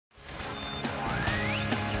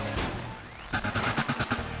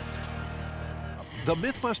The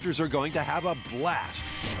Mythbusters are going to have a blast.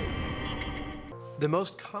 The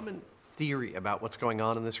most common theory about what's going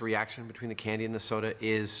on in this reaction between the candy and the soda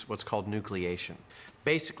is what's called nucleation.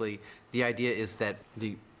 Basically, the idea is that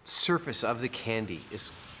the surface of the candy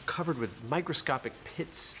is covered with microscopic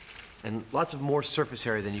pits and lots of more surface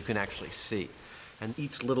area than you can actually see. And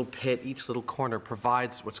each little pit, each little corner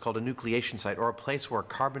provides what's called a nucleation site, or a place where a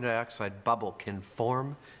carbon dioxide bubble can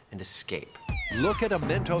form and escape. Look at a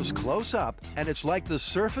Mentos close up, and it's like the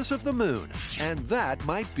surface of the moon. And that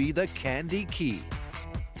might be the candy key.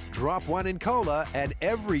 Drop one in cola, and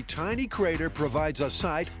every tiny crater provides a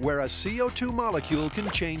site where a CO2 molecule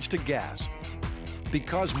can change to gas.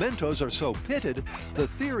 Because Mentos are so pitted, the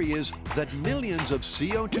theory is that millions of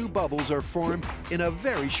CO2 bubbles are formed in a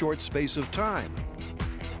very short space of time.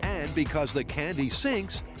 And because the candy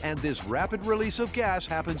sinks and this rapid release of gas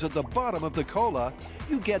happens at the bottom of the cola,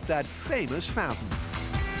 you get that famous fountain.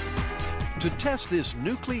 To test this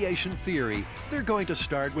nucleation theory, they're going to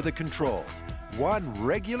start with a control. One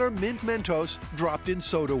regular mint Mentos dropped in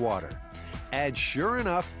soda water. And sure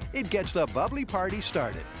enough, it gets the bubbly party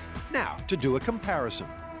started. Now, to do a comparison.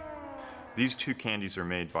 These two candies are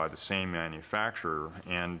made by the same manufacturer,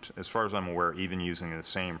 and as far as I'm aware, even using the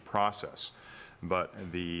same process. But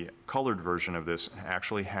the colored version of this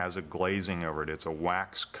actually has a glazing over it. It's a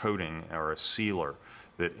wax coating or a sealer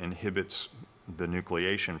that inhibits the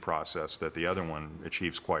nucleation process that the other one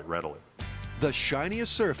achieves quite readily. The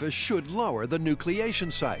shiniest surface should lower the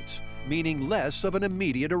nucleation sites, meaning less of an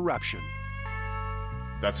immediate eruption.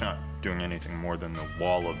 That's not doing anything more than the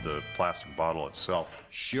wall of the plastic bottle itself.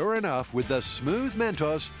 Sure enough, with the smooth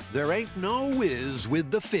Mentos, there ain't no whiz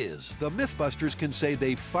with the fizz. The Mythbusters can say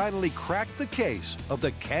they finally cracked the case of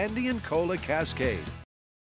the candy and cola cascade.